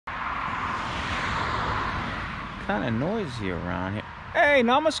kind of noisy around here. Hey,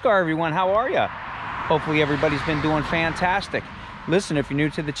 namaskar everyone, how are ya? Hopefully everybody's been doing fantastic. Listen, if you're new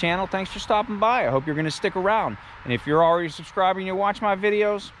to the channel, thanks for stopping by. I hope you're gonna stick around. And if you're already subscribed and you watch my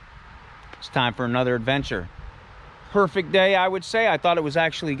videos, it's time for another adventure. Perfect day, I would say. I thought it was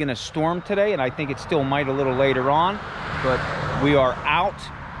actually gonna storm today, and I think it still might a little later on, but we are out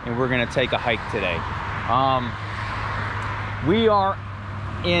and we're gonna take a hike today. We are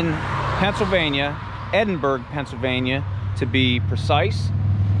in Pennsylvania, Edinburg, Pennsylvania, to be precise,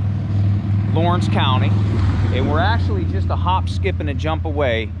 Lawrence County, and we're actually just a hop, skip, and a jump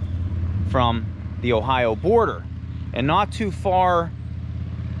away from the Ohio border, and not too far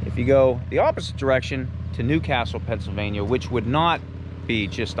if you go the opposite direction to Newcastle, Pennsylvania, which would not be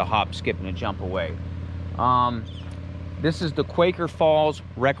just a hop, skip, and a jump away. This is the Quaker Falls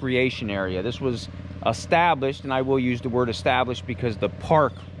Recreation Area. This was established, and I will use the word established because the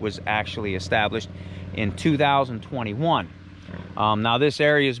park was actually established in 2021. Now this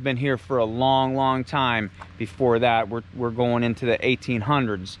area has been here for a long time. Before that, we're going into the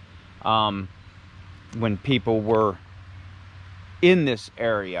 1800s, when people were in this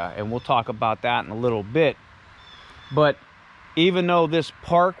area, and we'll talk about that in a little bit. But even though this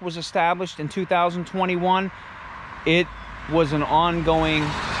park was established in 2021, it was an ongoing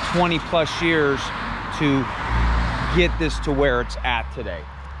 20+ years to get this to where it's at today.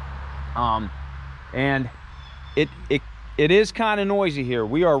 And it is kind of noisy here.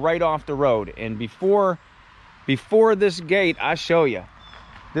 We are right off the road, and before this gate, I show you,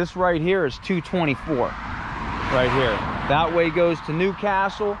 this right here is 224 right here. That way goes to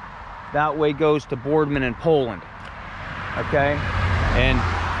Newcastle, that way goes to Boardman and Poland. Okay, and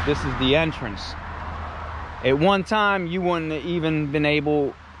this is the entrance. At one time, you wouldn't have even been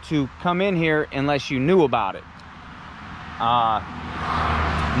able to come in here unless you knew about it.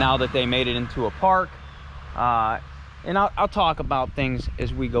 Now that they made it into a park, and I'll talk about things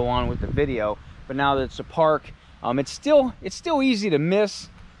as we go on with the video, but now that it's a park, it's still easy to miss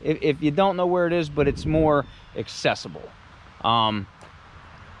if you don't know where it is, but it's more accessible.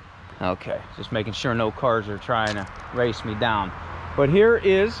 Okay, just making sure no cars are trying to race me down. But here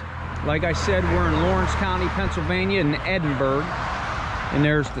is, like I said, we're in Lawrence County, Pennsylvania, in Edinburg, and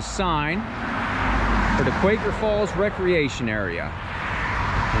there's the sign for the Quaker Falls Recreation Area.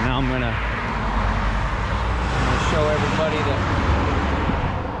 And now I'm gonna show everybody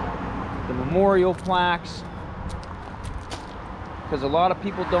the memorial plaques, because a lot of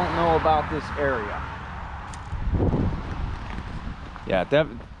people don't know about this area. Yeah,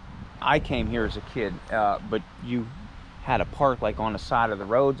 I came here as a kid, but you had a park like on the side of the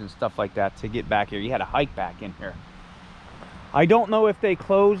roads and stuff like that to get back here. You had to hike back in here. I don't know if they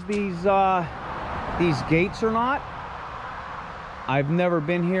closed these gates or not. I've never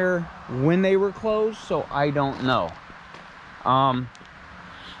been here when they were closed, so I don't know. A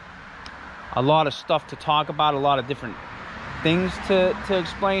lot of stuff to talk about, a lot of different things to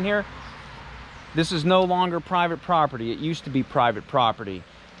explain here. This is no longer private property. It used to be private property.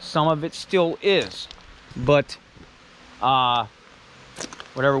 Some of it still is, but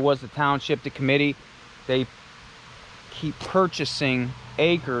whatever it was, the township, the committee, they keep purchasing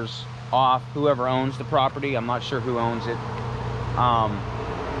acres off whoever owns the property. I'm not sure who owns it,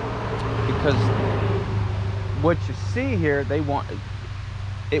 because what you see here,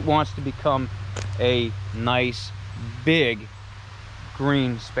 it wants to become a nice big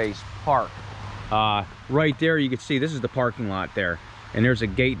green space park. Right there you can see this is the parking lot there, and there's a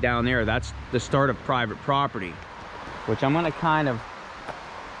gate down there. That's the start of private property, which I'm gonna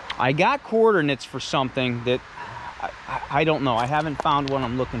I got coordinates for something that I don't know. I haven't found what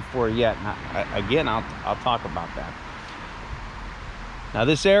I'm looking for yet. And again, I'll talk about that. Now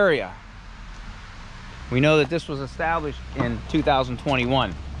this area, we know that this was established in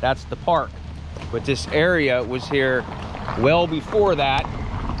 2021. That's the park. But this area was here well before that.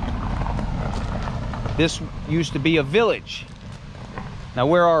 This used to be a village. Now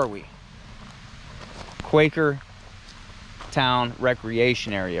where are we? Quaker Town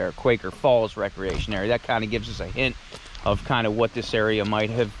Recreation Area, or Quaker Falls Recreation Area. That kind of gives us a hint of kind of what this area might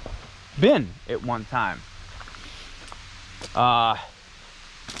have been at one time.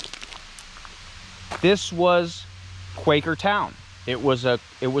 This was Quaker Town. It was a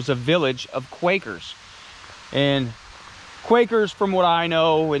village of Quakers, and Quakers, from what I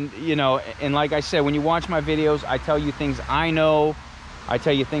know, and you know, and like I said, when you watch my videos, I tell you things I know, I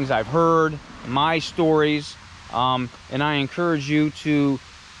tell you things I've heard, my stories, and I encourage you to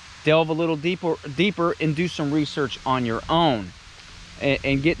delve a little deeper and do some research on your own,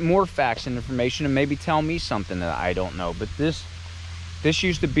 and get more facts and information, and maybe tell me something that I don't know. But this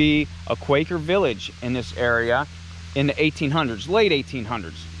used to be a Quaker village in this area, in the 1800s, late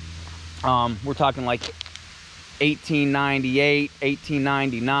 1800s. We're talking like 1898,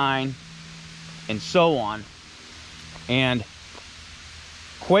 1899, and so on. And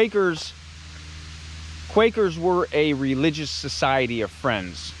Quakers were a religious society of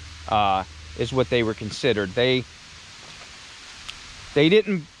friends, is what they were considered. They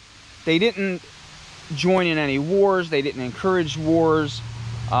didn't join in any wars. They didn't encourage wars.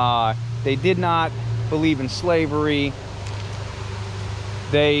 They did not believe in slavery.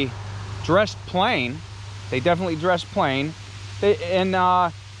 They dressed plain. They definitely dressed plain. They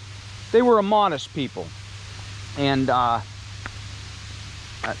were a modest people. And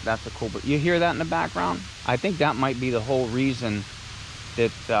that's a cool, but you hear that in the background? I think that might be the whole reason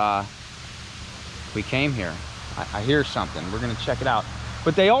that we came here. I hear something. We're going to check it out.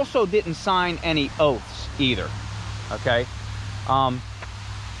 But they also didn't sign any oaths either. Okay.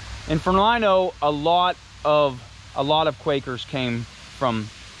 And from what I know, a lot of Quakers came from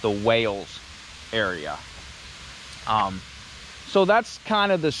the Wales area. So that's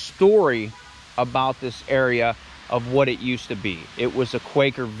kind of the story about this area of what it used to be. It was a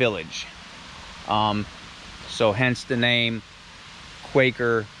Quaker village. So hence the name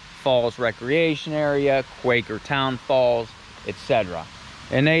Quaker Falls Recreation Area, Quaker Town Falls, etc.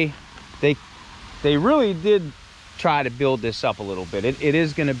 And they really did try to build this up a little bit. It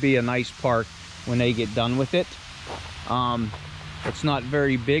is going to be a nice park when they get done with it. It's not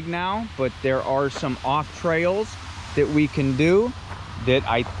very big now, but there are some off trails that we can do that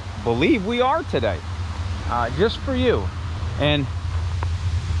I believe we are today, just for you. And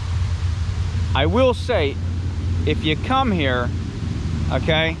I will say, if you come here,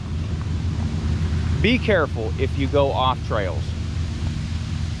 okay, be careful if you go off trails.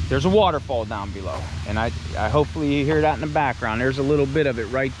 There's a waterfall down below, and I hopefully you hear that in the background. There's a little bit of it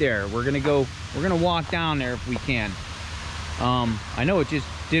right there. We're gonna walk down there if we can. I know it just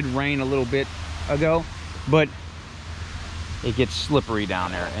did rain a little bit ago, but it gets slippery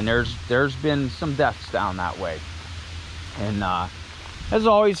down there, and there's been some deaths down that way. And as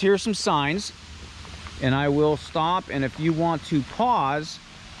always, here's some signs, and I will stop, and if you want to pause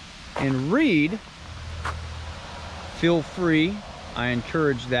and read, feel free. I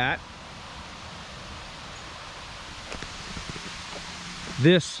encourage that.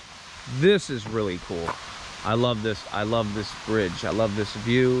 This is really cool. I love this. I love this bridge. I love this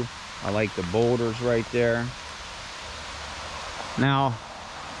view. I like the boulders right there. Now,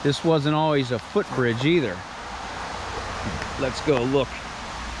 this wasn't always a footbridge either. Let's go look.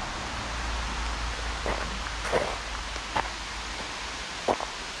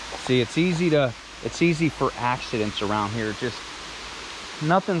 See, it's easy for accidents around here. Just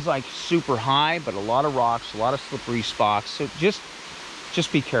nothing's like super high, but a lot of rocks, a lot of slippery spots. So just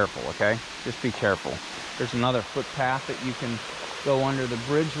be careful, okay? Just be careful. There's another footpath that you can go under the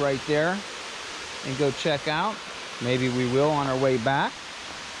bridge right there and go check out. Maybe we will on our way back.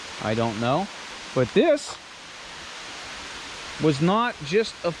 I don't know. But this was not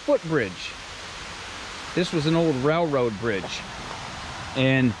just a footbridge. This was an old railroad bridge.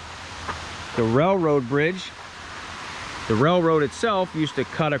 And the railroad bridge, the railroad itself used to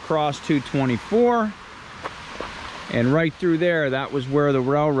cut across 224, and right through there, that was where the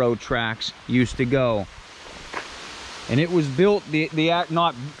railroad tracks used to go. And it was built,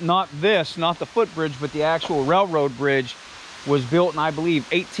 not the footbridge, but the actual railroad bridge was built in, I believe,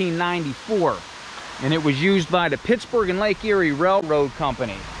 1894. And it was used by the Pittsburgh and Lake Erie Railroad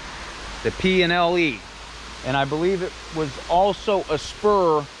Company, the p&LE. And I believe it was also a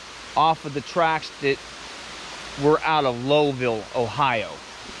spur off of the tracks that were out of Lowville, Ohio.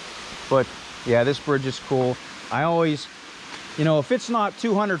 But yeah, this bridge is cool. I always, you know, if it's not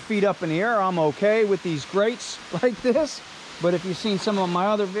 200 feet up in the air, I'm okay with these grates like this. But if you've seen some of my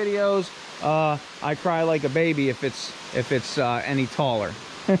other videos, I cry like a baby if it's any taller.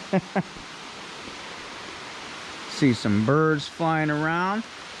 See some birds flying around.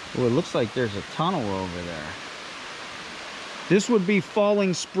 Oh, it looks like there's a tunnel over there. This would be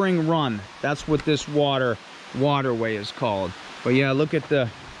Falling Spring Run. That's what this waterway is called. But yeah, look at the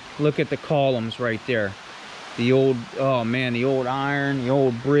columns right there. The old, oh man, the old iron, the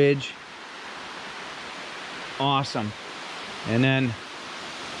old bridge. Awesome. And then,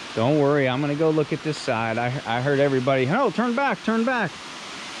 don't worry, I'm gonna go look at this side. I heard everybody, oh, turn back, turn back.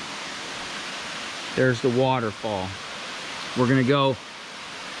 There's the waterfall. We're gonna go,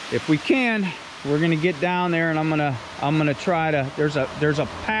 if we can, we're gonna get down there, and I'm gonna try to, there's a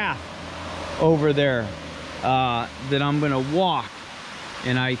path over there that I'm gonna walk,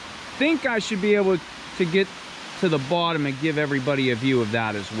 and I think I should be able to get to the bottom and give everybody a view of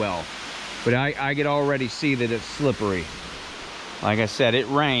that as well. But I could already see that it's slippery. Like I said, it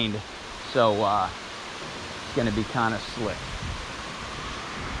rained, so it's gonna be kind of slick.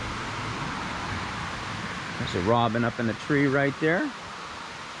 There's a robin up in the tree right there.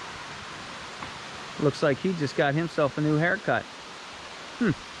 Looks like he just got himself a new haircut.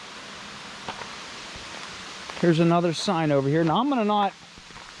 Here's another sign over here. Now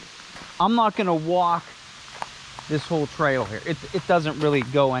I'm not gonna walk this whole trail here. It doesn't really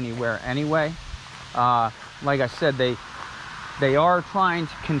go anywhere anyway. Like I said, they are trying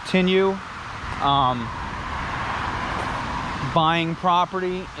to continue buying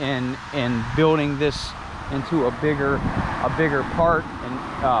property and building this into a bigger park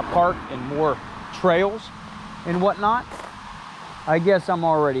and more trails and whatnot. I guess I'm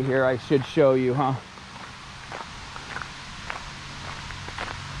already here. I should show you, huh?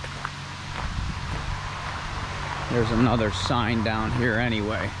 There's another sign down here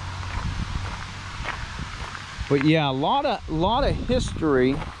anyway. But yeah, a lot of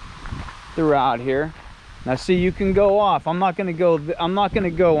history throughout here. Now see, you can go off. I'm not gonna go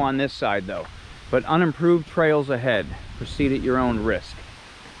on this side though. But unimproved trails ahead. Proceed at your own risk.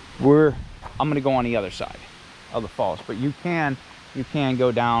 I'm gonna go on the other side of the falls. But you can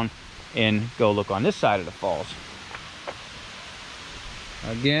go down and go look on this side of the falls.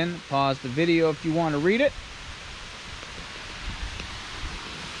 Again, pause the video if you want to read it.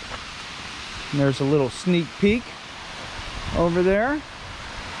 And there's a little sneak peek over there.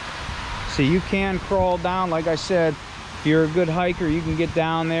 So you can crawl down. Like I said, if you're a good hiker, you can get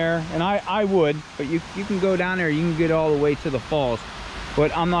down there. And I would, but you can go down there. You can get all the way to the falls.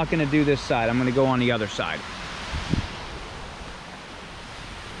 But I'm not going to do this side. I'm going to go on the other side.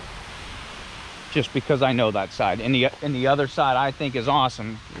 Just because I know that side. And the other side I think is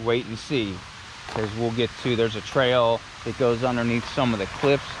awesome. Wait and see. Because we'll get to, there's a trail that goes underneath some of the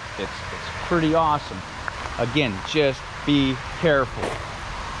cliffs. It's pretty awesome. Again, just be careful.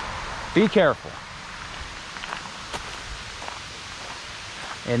 Be careful.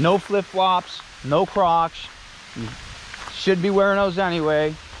 And no flip-flops, no Crocs. You should be wearing those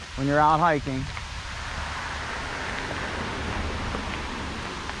anyway when you're out hiking.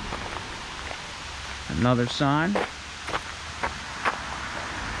 Another sign.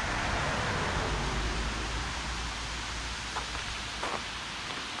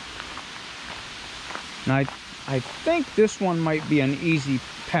 And I think this one might be an easy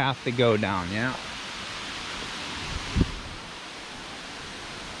path to go down, yeah.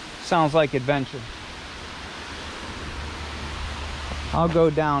 Sounds like adventure. I'll go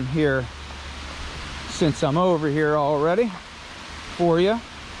down here since I'm over here already for you.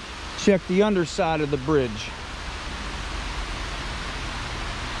 Check the underside of the bridge.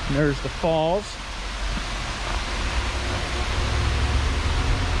 And there's the falls.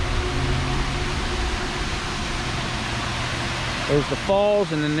 There's the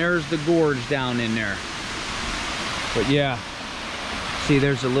falls, and then there's the gorge down in there. But yeah, see,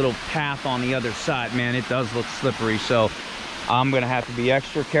 there's a little path on the other side. Man, it does look slippery, so I'm gonna have to be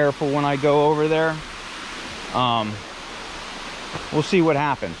extra careful when I go over there. We'll see what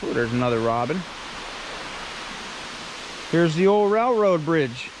happens. Oh, there's another robin. Here's the old railroad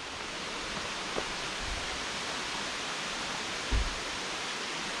bridge.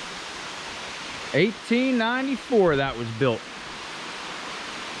 (1894) that was built.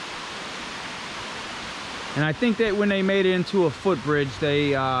 And I think that when they made it into a footbridge,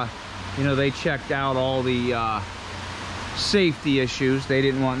 they, you know, they checked out all the safety issues. They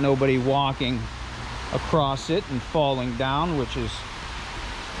didn't want nobody walking across it and falling down, which is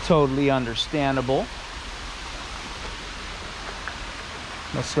totally understandable.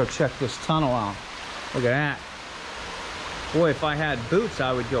 Let's go check this tunnel out. Look at that. Boy, if I had boots,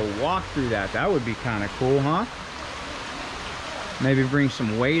 I would go walk through that. That would be kind of cool, huh? Maybe bring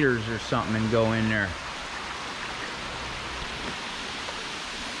some waders or something and go in there.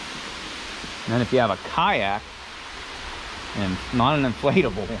 And then if you have a kayak, and not an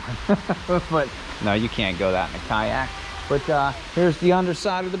inflatable one, but no, you can't go that in a kayak. But here's the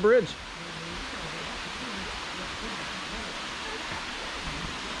underside of the bridge.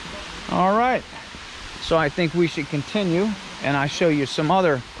 All right, so I think we should continue, and I show you some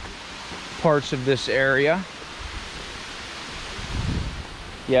other parts of this area.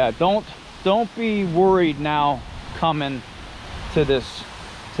 Yeah, don't be worried now coming to this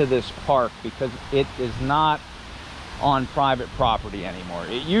park, because it is not on private property anymore.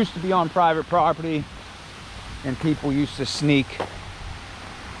 It used to be on private property, and people used to sneak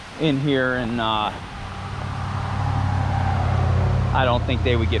in here, and I don't think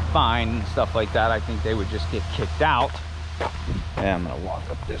they would get fined and stuff like that. I think they would just get kicked out. And I'm gonna walk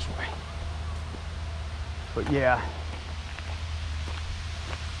up this way. But yeah.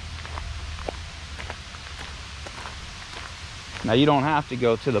 Now you don't have to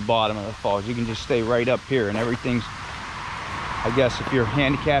go to the bottom of the falls. You can just stay right up here, and everything's, I guess if you're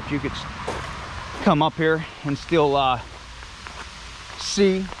handicapped, you could come up here and still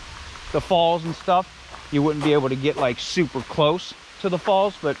see the falls and stuff. You wouldn't be able to get like super close to the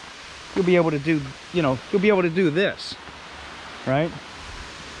falls, but you'll be able to do, you know, you'll be able to do this, right?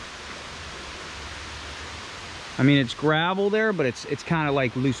 I mean, it's gravel there, but it's kind of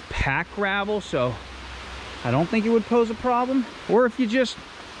like loose pack gravel, so I don't think it would pose a problem. Or if you just,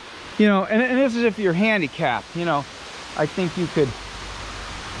 you know, and this is if you're handicapped, you know, I think you could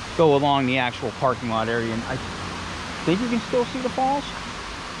go along the actual parking lot area, and I think you can still see the falls.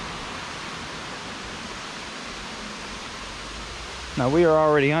 Now we are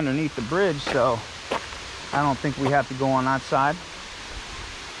already underneath the bridge, so I don't think we have to go on that side.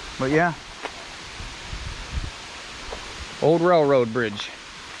 But yeah, old railroad bridge,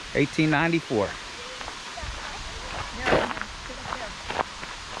 1894.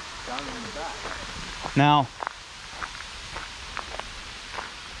 Now,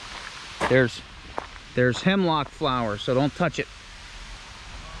 there's hemlock flowers, so don't touch it.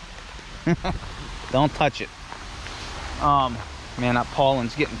 Don't touch it. Man, that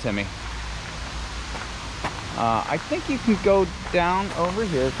pollen's getting to me. I think you can go down over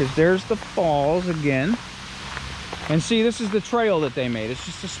here because there's the falls again. And see, this is the trail that they made. It's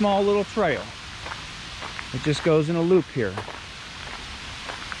just a small little trail. It just goes in a loop here.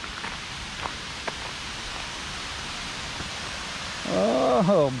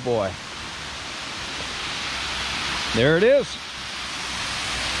 Oh boy. There it is.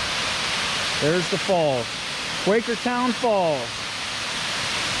 There's the falls. Quaker Town Falls.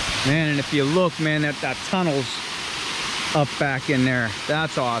 Man, and if you look, man, that tunnel's up back in there.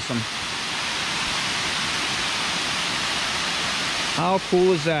 That's awesome. How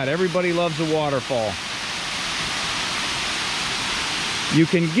cool is that? Everybody loves a waterfall. You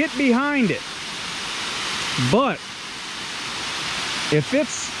can get behind it, but if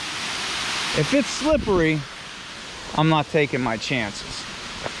it's slippery, I'm not taking my chances.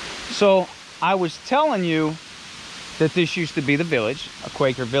 So I was telling you that this used to be the village, a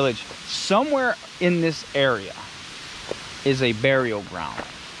Quaker village. Somewhere in this area is a burial ground.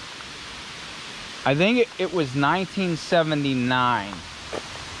 I think it was 1979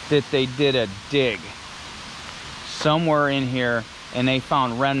 that they did a dig somewhere in here, and they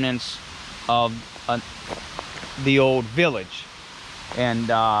found remnants of the old village. And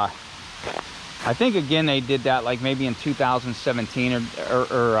I think again they did that like maybe in 2017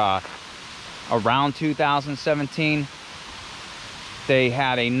 or around 2017. They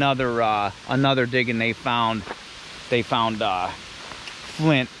had another dig, and they found flint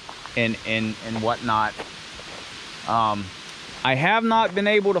and whatnot. I have not been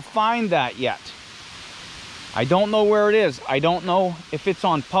able to find that yet. I don't know where it is. I don't know if it's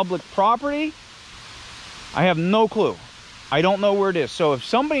on public property. I have no clue. I don't know where it is. So if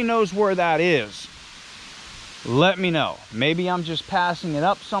somebody knows where that is, let me know. Maybe I'm just passing it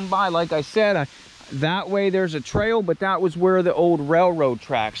up somebody. Like I said, that way there's a trail, but that was where the old railroad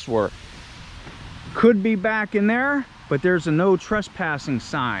tracks were. Could be back in there, but there's a no trespassing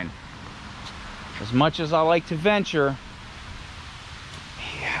sign. As much as I like to venture,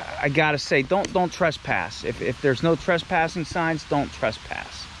 I gotta say, don't trespass. If there's no trespassing signs, don't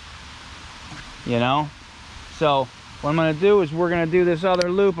trespass. You know? So what I'm gonna do is we're gonna do this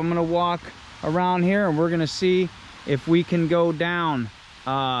other loop. I'm gonna walk around here, and we're gonna see if we can go down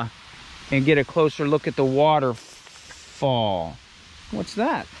and get a closer look at the waterfall. What's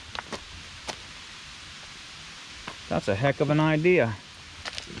that? That's a heck of an idea.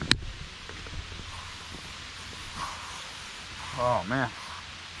 Oh man.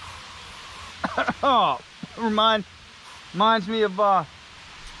 Oh, reminds me of the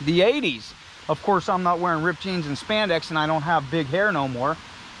 80s. Of course, I'm not wearing ripped jeans and spandex, and I don't have big hair no more.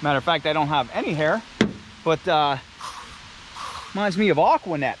 Matter of fact, I don't have any hair. But reminds me of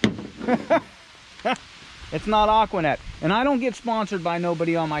Aquanet. It's not Aquanet, and I don't get sponsored by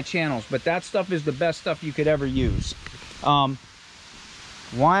nobody on my channels, but that stuff is the best stuff you could ever use.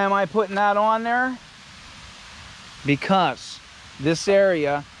 Why am I putting that on there? Because this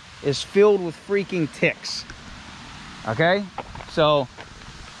area is filled with freaking ticks. Okay, so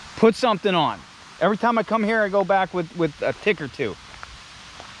put something on. Every time I come here, I go back with a tick or two.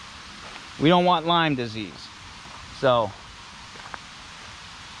 We don't want Lyme disease. So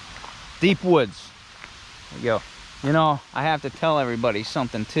deep woods. There you go. You know, I have to tell everybody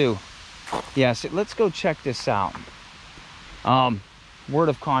something too. Yes, let's go check this out. Word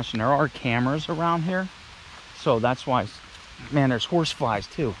of caution, there are cameras around here. So that's why, man, there's horse flies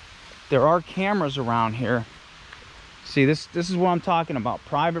too. There are cameras around here. See, this is what I'm talking about.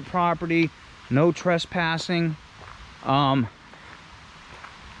 Private property, no trespassing. I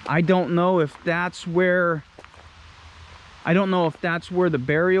don't know if that's where, the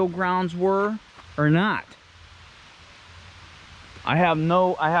burial grounds were or not. I have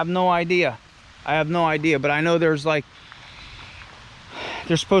no idea. I have no idea, but I know there's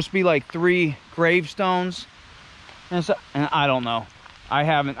supposed to be like 3 gravestones, and I don't know. I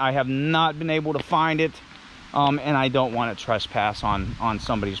have not been able to find it, and I don't want to trespass on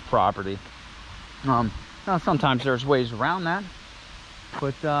somebody's property. Now sometimes there's ways around that,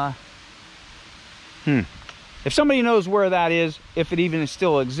 but if somebody knows where that is, if it even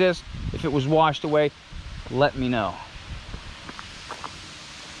still exists, if it was washed away, let me know.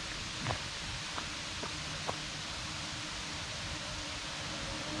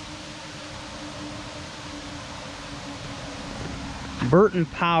 Burton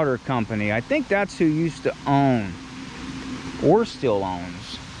Powder Company. I think that's who used to own, or still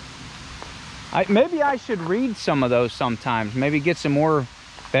owns. Maybe I should read some of those sometimes. Maybe get some more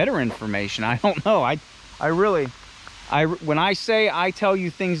better information. I don't know. When I say I tell you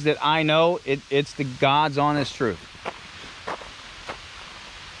things that I know, it's the God's honest truth.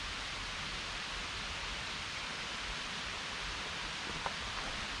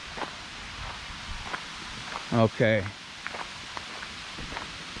 Okay.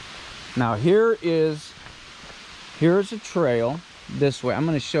 Now here's a trail this way. I'm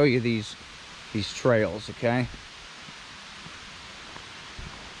going to show you these trails, okay?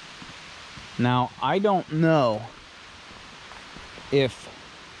 Now I don't know if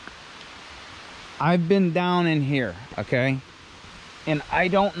I've been down in here, okay? And I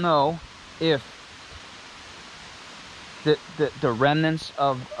don't know if the remnants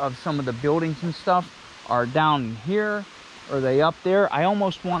of some of the buildings and stuff are down here. Or are they up there? I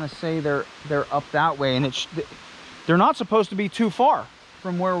almost want to say they're up that way, and they're not supposed to be too far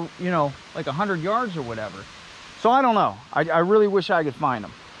from where, like 100 yards or whatever. So I don't know. I really wish I could find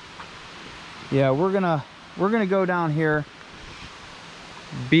them. Yeah, we're gonna go down here.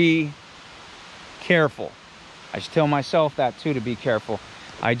 Be careful. I should tell myself that too, to be careful.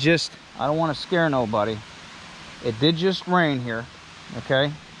 I don't want to scare nobody. It did just rain here,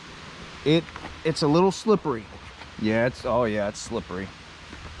 okay? It's a little slippery. Yeah, it's slippery.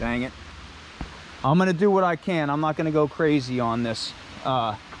 Dang it. I'm gonna do what I can. I'm not gonna go crazy on this,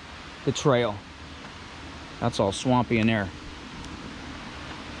 the trail. That's all swampy in there.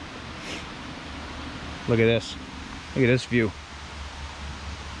 Look at this. Look at this view.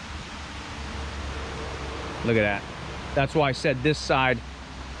 Look at that. That's why I said this side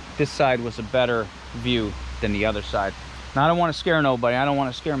was a better view than the other side. Now, I don't want to scare nobody. I don't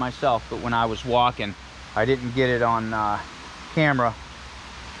want to scare myself, but when I was walking, I didn't get it on camera,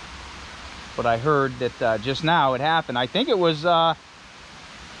 but I heard that just now it happened. I think it was a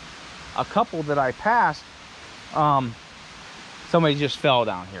couple that I passed. Somebody just fell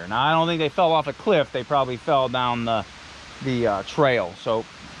down here. Now, I don't think they fell off a cliff. They probably fell down the trail. So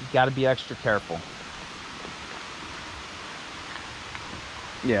you got to be extra careful.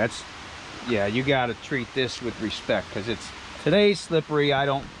 Yeah, you got to treat this with respect, because today's slippery.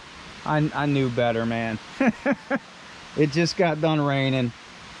 I knew better, man. It just got done raining.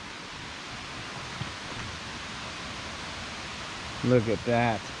 Look at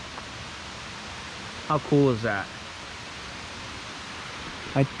that. How cool is that?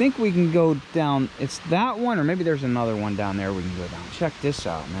 I think we can go down. It's that one, or maybe there's another one down there we can go down. Check this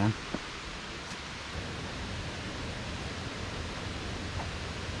out, man.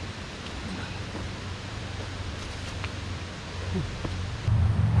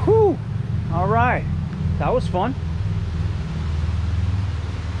 Whew. All right. That was fun.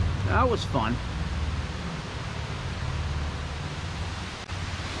 That was fun.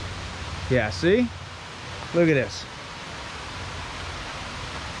 Yeah, see? Look at this.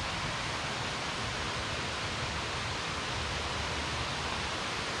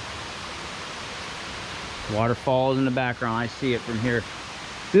 Waterfalls in the background. I see it from here.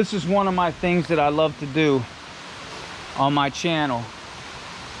 This is one of my things that I love to do on my channel,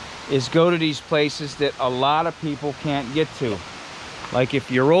 is go to these places that a lot of people can't get to. Like if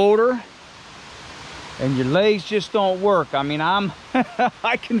you're older and your legs just don't work. I mean,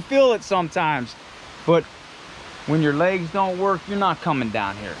 I can feel it sometimes, but when your legs don't work, you're not coming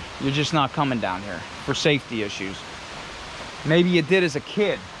down here. You're just not coming down here for safety issues. Maybe you did as a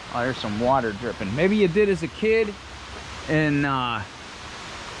kid. Oh, there's some water dripping. Maybe you did as a kid, and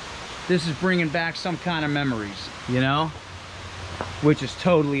this is bringing back some kind of memories, you know, which is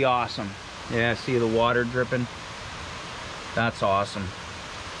totally awesome. Yeah, see the water dripping? That's awesome.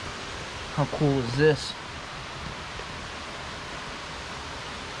 How cool is this?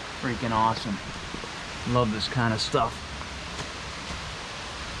 Freaking awesome. Love this kind of stuff.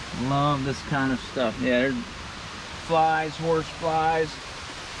 Love this kind of stuff. Yeah, there's flies, horse flies.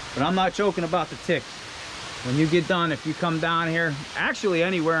 But I'm not joking about the ticks. When you get done, if you come down here, actually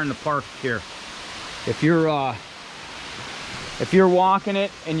anywhere in the park here, if you're walking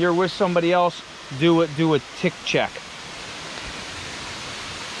it and you're with somebody else, do a tick check.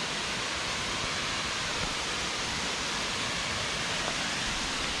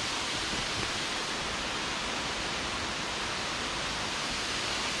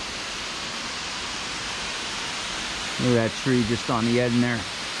 Look at that tree just on the end there.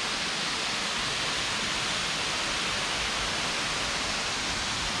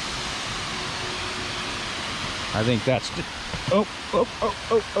 I think that's the, oh.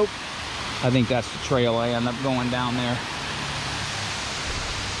 I think that's the trail I end up going down there.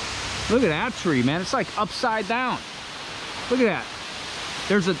 Look at that tree, man. It's like upside down. Look at that.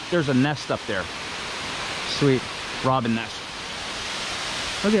 There's a nest up there. Sweet. Robin nest.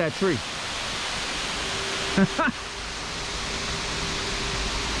 Look at that tree.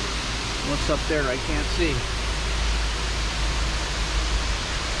 What's up there? I can't see.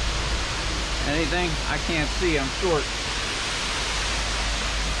 Anything? I can't see. I'm short.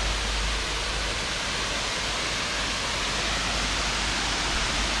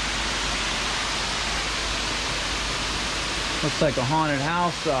 Looks like a haunted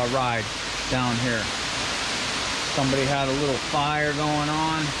house ride down here. Somebody had a little fire going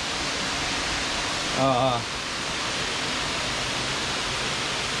on.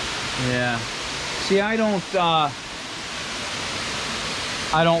 Yeah. See, I don't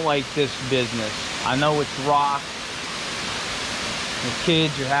like this business. I know it's rock. Your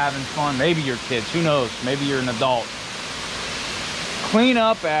kids, you're having fun. Maybe your kids, who knows? Maybe you're an adult. Clean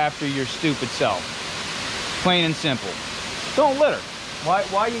up after your stupid self. Plain and simple. Don't litter.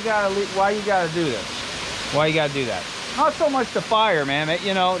 Why you gotta do this? Why you gotta do that? Not so much the fire, man.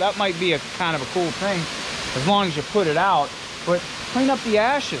 You know, that might be a kind of a cool thing as long as you put it out. But clean up the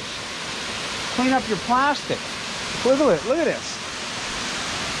ashes. Clean up your plastic. Look at this.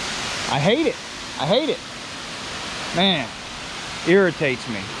 I hate it. I hate it. Man, irritates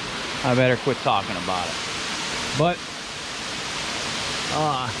me. I better quit talking about it. But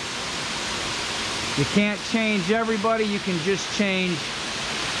you can't change everybody. You can just change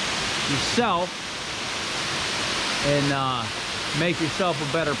yourself and make yourself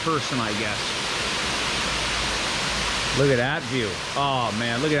a better person, I guess. Look at that view. Oh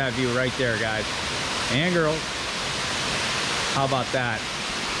man, look at that view right there, guys and girls. How about that?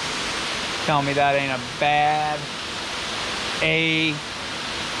 Tell me that ain't a bad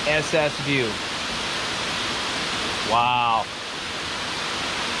ASS view. Wow.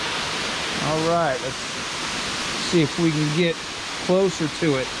 All right, let's see if we can get closer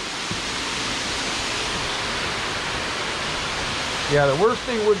to it. Yeah, the worst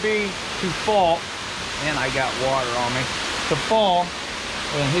thing would be to fall, and I got water on me, to fall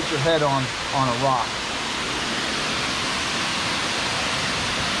and hit your head on a rock.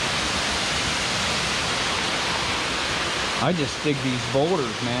 I just dig these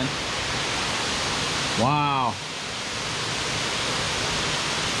boulders, man. Wow.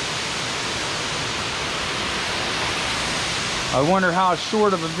 I wonder how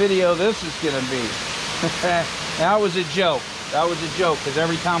short of a video this is gonna be. That was a joke. That was a joke, because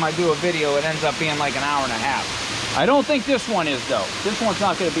every time I do a video, it ends up being like an hour and a half. I don't think this one is, though. This one's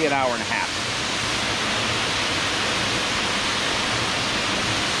not gonna be an hour and a half.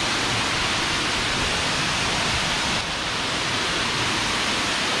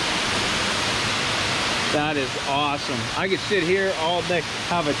 That is awesome. I could sit here all day,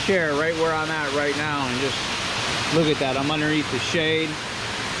 have a chair right where I'm at right now, and just look at that. I'm underneath the shade.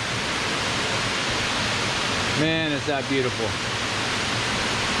 Man, is that beautiful.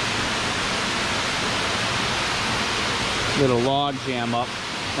 Little log jam up.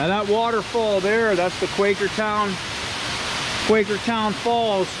 Now that waterfall there, that's the Quaker Town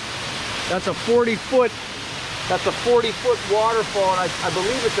Falls. That's a 40-foot waterfall, and I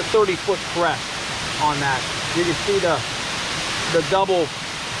believe it's a 30-foot crest on that. You can see the double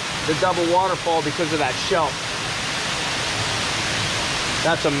waterfall because of that shelf.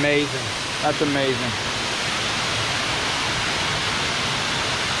 That's amazing. That's amazing.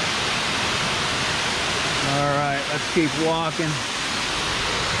 All right, let's keep walking.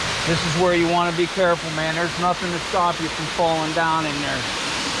 This is where you want to be careful, man. There's nothing to stop you from falling down in there.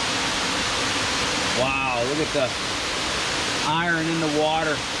 Wow, look at the iron in the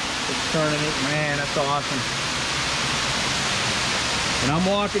water. It's turning it. Man, that's awesome. And I'm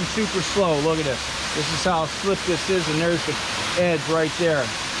walking super slow. Look at this. This is how slip this is, and there's the edge right there.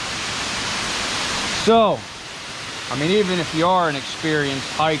 So, I mean, even if you are an experienced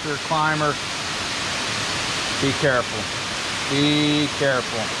hiker, climber, be careful. Be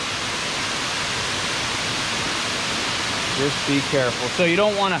careful. Just be careful. So you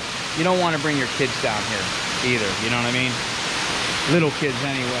don't want to bring your kids down here either. You know what I mean? Little kids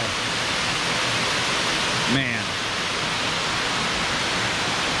anyway. Man.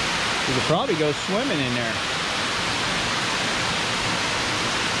 You could probably go swimming in there.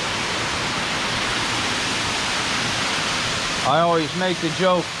 I always make the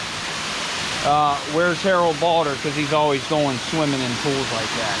joke, where's Harold Balder? Because he's always going swimming in pools like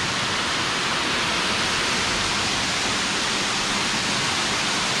that.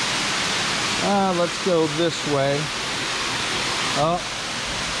 Let's go this way. Oh,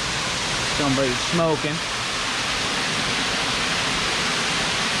 somebody's smoking.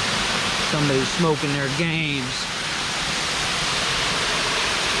 Somebody's smoking their games.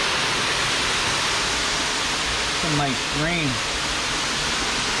 Some nice rain.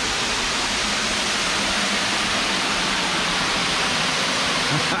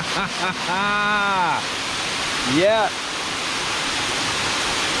 Yeah.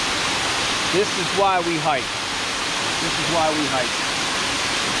 This is why we hike. This is why we hike.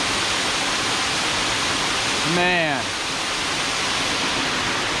 Man.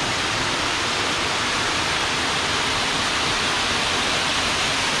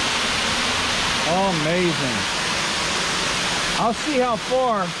 Amazing. I'll see how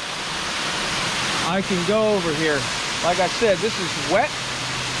far I can go over here. Like I said, this is wet.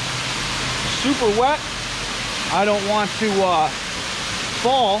 Super wet. I don't want to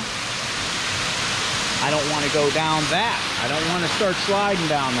fall. I don't want to go down that. I don't want to start sliding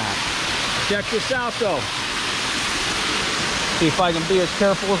down that. Check this out though. See if I can be as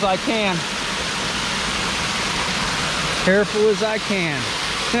careful as I can. Careful as I can.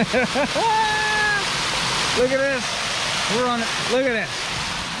 Look at this. We're on it. Look at this.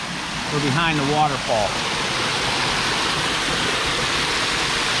 We're behind the waterfall.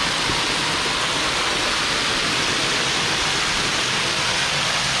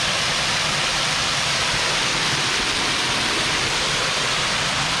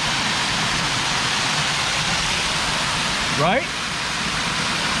 Right?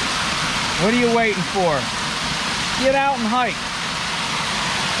 What are you waiting for? Get out and hike.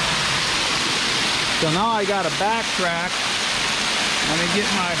 So now I got to backtrack. Let me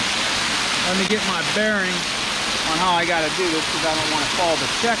get my bearing on how I got to do this because I don't want to fall.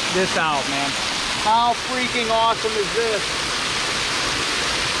 But check this out, man. How freaking awesome is this?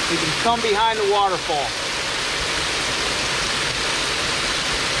 You can come behind the waterfall.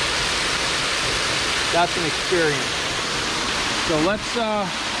 That's an experience. So let's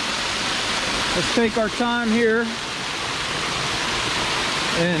take our time here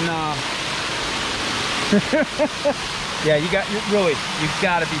and yeah, you've got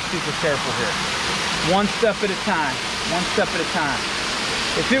to be super careful here. One step at a time. One step at a time.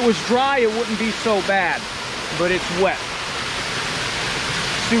 If it was dry, it wouldn't be so bad, but it's wet.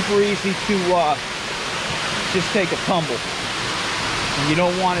 Super easy to just take a tumble, and you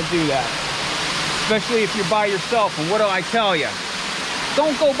don't want to do that. Especially if you're by yourself. And what do I tell you?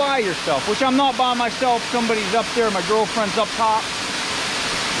 Don't go by yourself, which I'm not by myself. Somebody's up there. My girlfriend's up top.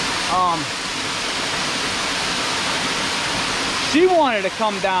 She wanted to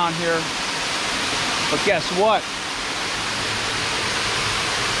come down here, but guess what?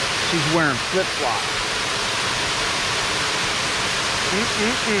 She's wearing flip-flops.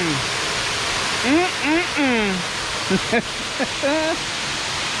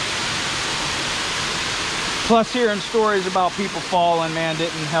 Plus, hearing stories about people falling, man,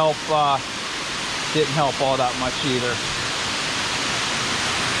 didn't help all that much either.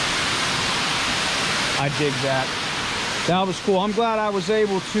 I dig that. That was cool. I'm glad I was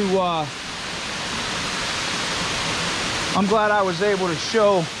able to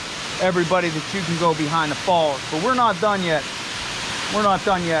show everybody that you can go behind the falls. But we're not done yet. We're not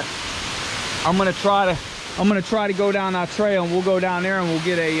done yet. I'm gonna try to go down that trail, and we'll go down there and we'll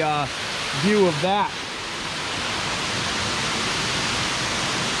get a view of that.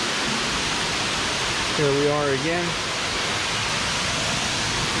 Here we are again.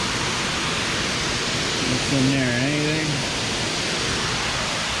 What's in there? Anything?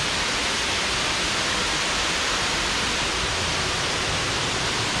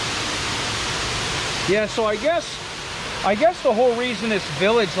 Yeah, so I guess the whole reason this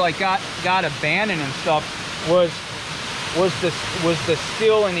village like got abandoned and stuff was was the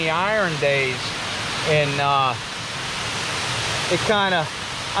steel and the iron days, and it kind of,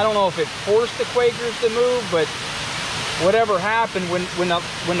 I don't know if it forced the Quakers to move, but whatever happened when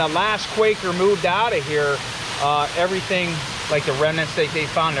the last Quaker moved out of here, everything like the remnants they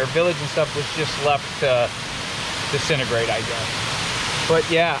found in their village and stuff was just left to disintegrate, I guess. But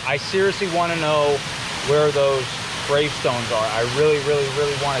yeah, I seriously want to know where those gravestones are. I really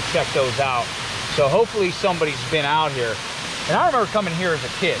want to check those out. So hopefully somebody's been out here. And I remember coming here as a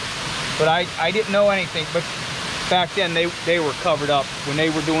kid, but I didn't know anything. But back then they were covered up when they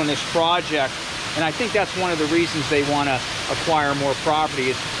were doing this project. And I think that's one of the reasons they want to acquire more property,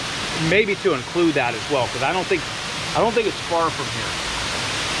 is maybe to include that as well, because I don't think it's far from here.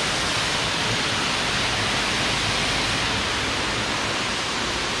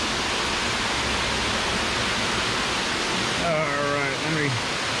 All right, let me.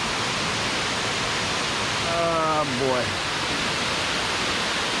 Oh boy!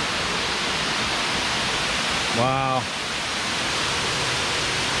 Wow,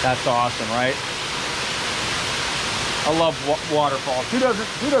 that's awesome, right? I love waterfalls. Who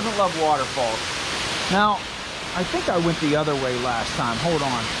doesn't love waterfalls? Now, I think I went the other way last time. Hold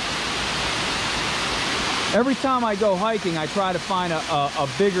on. Every time I go hiking, I try to find a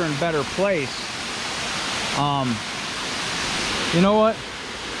bigger and better place. You know what?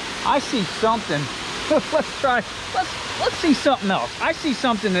 I see something. Let's see something else. I see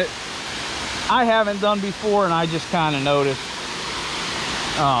something that I haven't done before, and I just kind of noticed.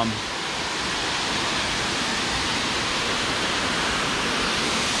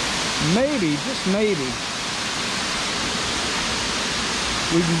 Maybe, just maybe,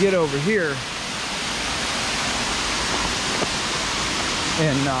 we can get over here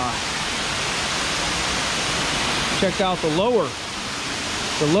and check out the lower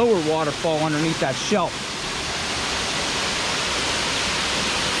waterfall underneath that shelf.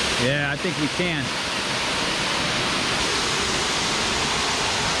 Yeah, I think we can.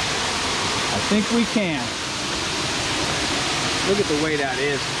 I think we can. Look at the way that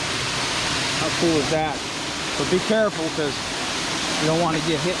is. How cool is that? But be careful, because you don't want to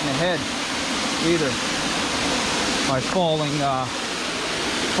get hit in the head either by falling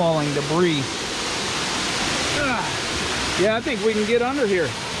debris. Yeah, I think we can get under here.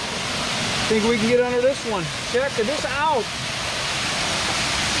 I think we can get under this one. Check this out.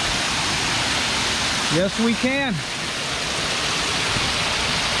 Yes, we can.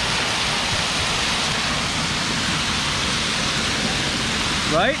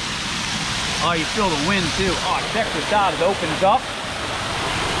 Right? Oh, you feel the wind too. Oh, check this out. It opens up.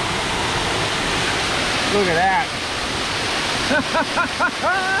 Look at that.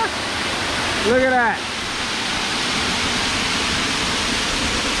 Look at that.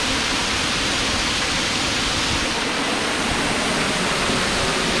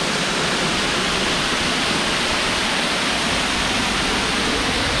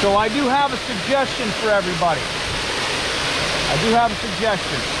 So I do have a suggestion for everybody. I do have a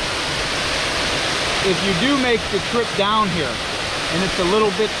suggestion. If you do make the trip down here and it's a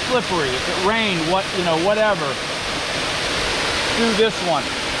little bit slippery, if it rained, whatever, do this one.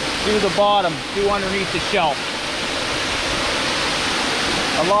 Do the bottom, do underneath the shelf.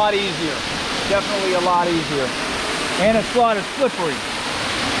 A lot easier. Definitely a lot easier. And it's not as slippery.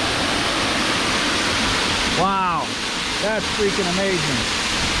 Wow, that's freaking amazing.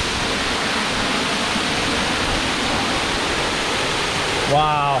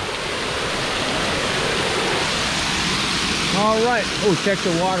 Wow. All right. Oh, check,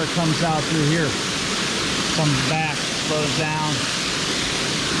 the water comes out through here. Comes back, slows down,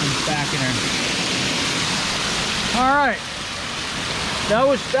 comes back in there. All right. That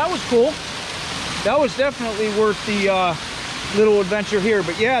was cool. That was definitely worth the little adventure here.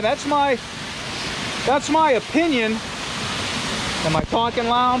 But yeah, that's my opinion. Am I talking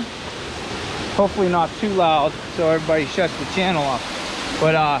loud? Hopefully not too loud, so everybody shuts the channel off.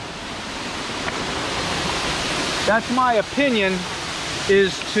 But that's my opinion,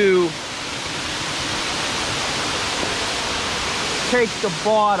 is to take the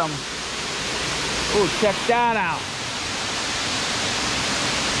bottom. Oh, check that out.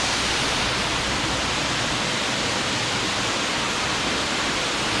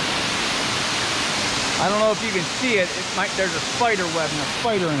 I don't know if you can see it. There's a spider web and a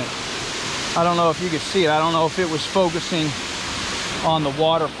spider in it. I don't know if you can see it. I don't know if it was focusing on the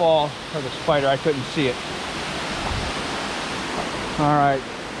waterfall or the spider. I couldn't see it. All right.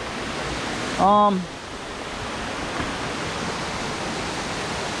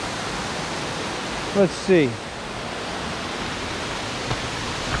 Let's see.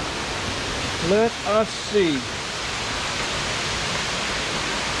 Let us see.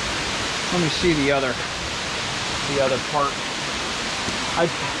 Let me see the other part.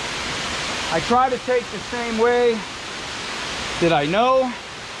 I try to take the same way that I know,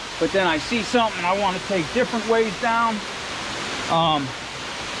 but then I see something I want to take different ways down.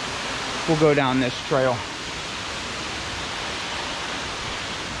 We'll go down this trail.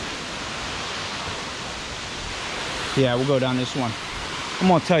 Yeah, we'll go down this one. I'm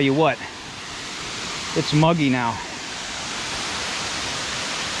gonna tell you what, it's muggy now.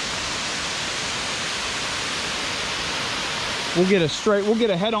 We'll get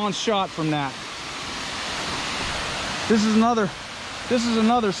a head-on shot from that. This is another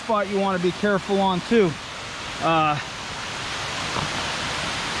spot you want to be careful on too.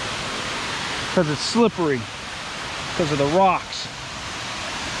 Because it's slippery, because of the rocks.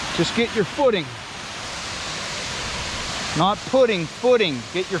 Just get your footing. Not pudding, footing.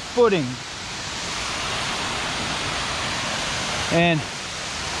 Get your footing. And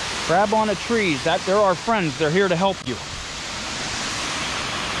grab on the trees. They're our friends. They're here to help you.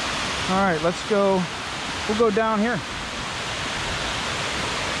 All right, let's go. We'll go down here.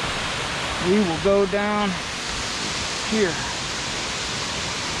 We will go down here.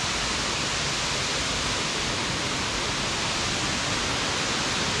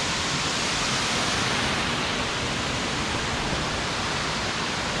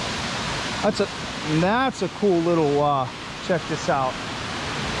 That's a cool little, check this out.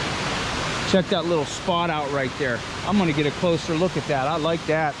 Check that little spot out right there. I'm gonna get a closer look at that. I like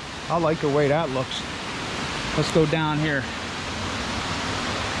that. I like the way that looks. Let's go down here.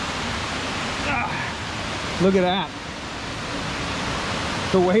 Look at that.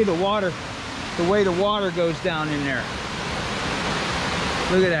 The way the water goes down in there.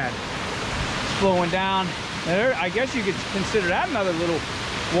 Look at that. It's flowing down. There, I guess you could consider that another little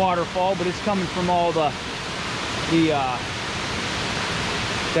waterfall, but it's coming from all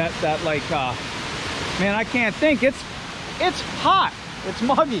man, I can't think. It's hot. It's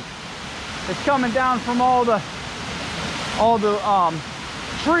muggy. It's coming down from all the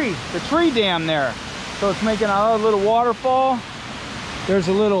tree dam there. So it's making a little waterfall. There's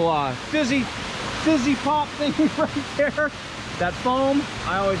a little fizzy pop thing right there. That foam,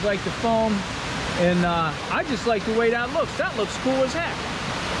 I always like the foam. And I just like the way that looks. That looks cool as heck.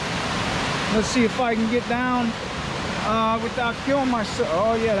 Let's see if I can get down without killing myself.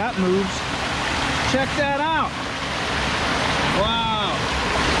 Oh yeah, that moves. Check that out. Wow.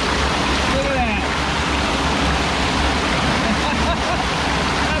 Look at that.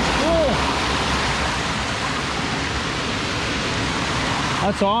 That's cool.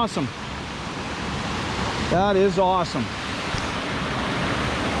 That's awesome. That is awesome.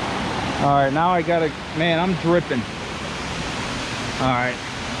 All right, now I gotta, man, I'm dripping. All right.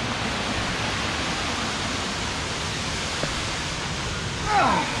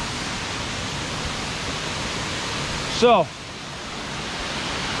 So, if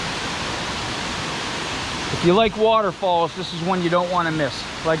you like waterfalls, this is one you don't want to miss.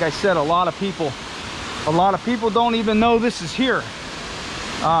 Like I said, a lot of people don't even know this is here.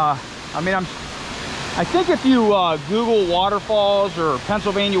 I think if you Google waterfalls or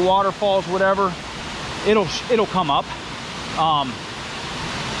Pennsylvania waterfalls, whatever, it'll come up. I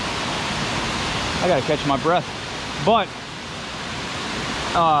gotta catch my breath, but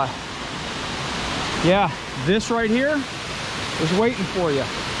yeah, this right here is waiting for you.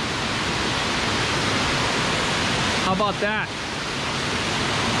 How about that?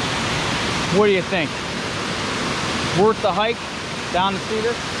 What do you think? Worth the hike down to see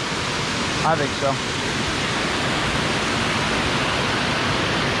this? I think so.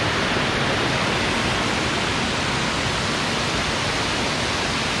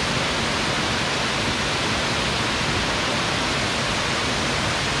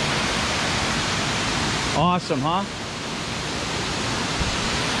 Awesome, huh?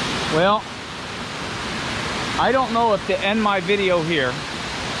 Well, I don't know if to end my video here,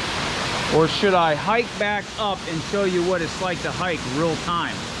 or should I hike back up and show you what it's like to hike real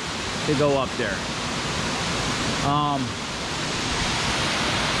time to go up there.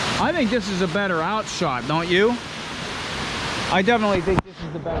 I think this is a better outshot, don't you? I definitely think this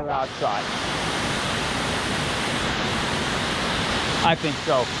is the better outshot. I think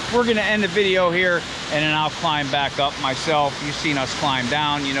so. We're gonna end the video here, and then I'll climb back up myself. You've seen us climb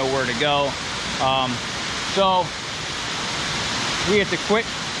down, you know where to go. So we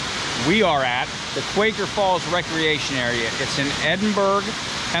are at the Quaker Falls Recreation Area. It's in Edinburg,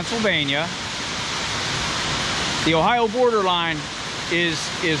 Pennsylvania. The Ohio borderline is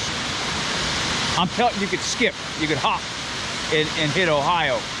I'm telling you, could skip, you could hop and hit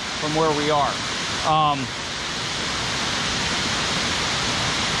Ohio from where we are.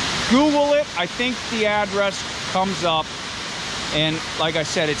 Google it. I think the address comes up. And like I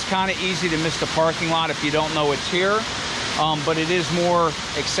said, it's kind of easy to miss the parking lot if you don't know it's here. But it is more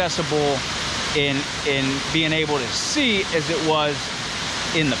accessible in being able to see as it was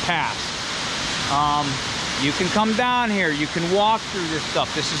in the past. You can come down here. You can walk through this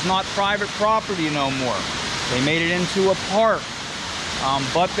stuff. This is not private property no more. They made it into a park.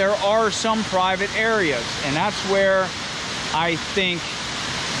 But there are some private areas, and that's where I think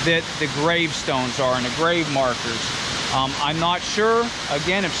that the gravestones are and the grave markers. I'm not sure.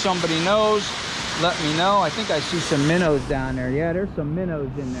 Again, if somebody knows, let me know. I think I see some minnows down there. Yeah, there's some minnows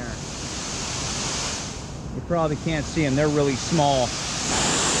in there. You probably can't see them. They're really small.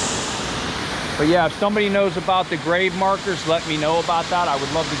 But yeah, if somebody knows about the grave markers, let me know about that. I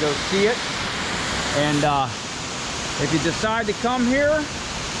would love to go see it. And if you decide to come here,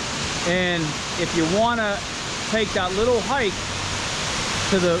 and if you want to take that little hike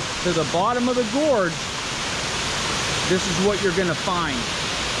to the bottom of the gorge, this is what you're going to find.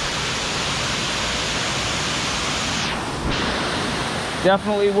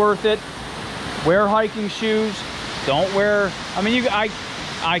 Definitely worth it. Wear hiking shoes. Don't wear, I mean,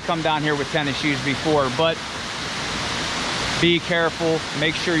 I come down here with tennis shoes before, but be careful.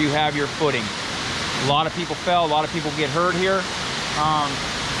 Make sure you have your footing. A lot of people fell. A lot of people get hurt here.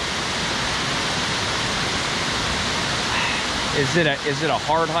 Is it a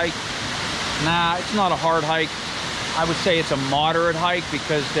hard hike? Nah, it's not a hard hike. I would say it's a moderate hike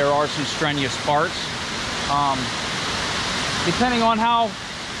because there are some strenuous parts. Depending on how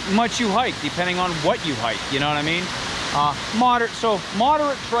much you hike, depending on what you hike, you know what I mean? Moderate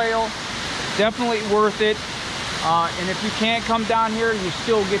trail, definitely worth it. And if you can't come down here, you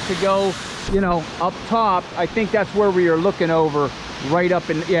still get to go, you know, up top. I think that's where we are looking over, right up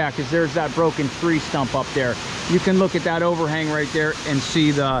in, yeah, because there's that broken tree stump up there. You can look at that overhang right there and see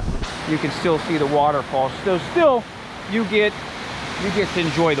you can still see the waterfall. So still, you get to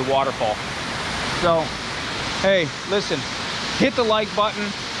enjoy the waterfall. So, hey, listen, hit the like button,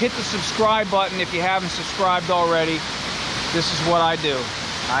 hit the subscribe button if you haven't subscribed already. This is what I do.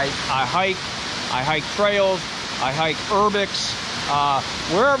 I hike trails, I hike urbex.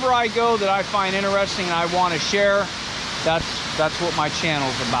 Wherever I go that I find interesting and I want to share, that's what my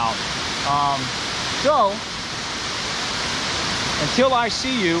channel's about. So, until I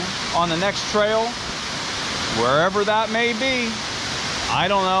see you on the next trail, wherever that may be, I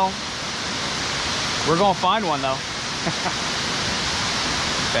don't know. We're gonna find one though.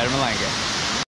 Better Malanga.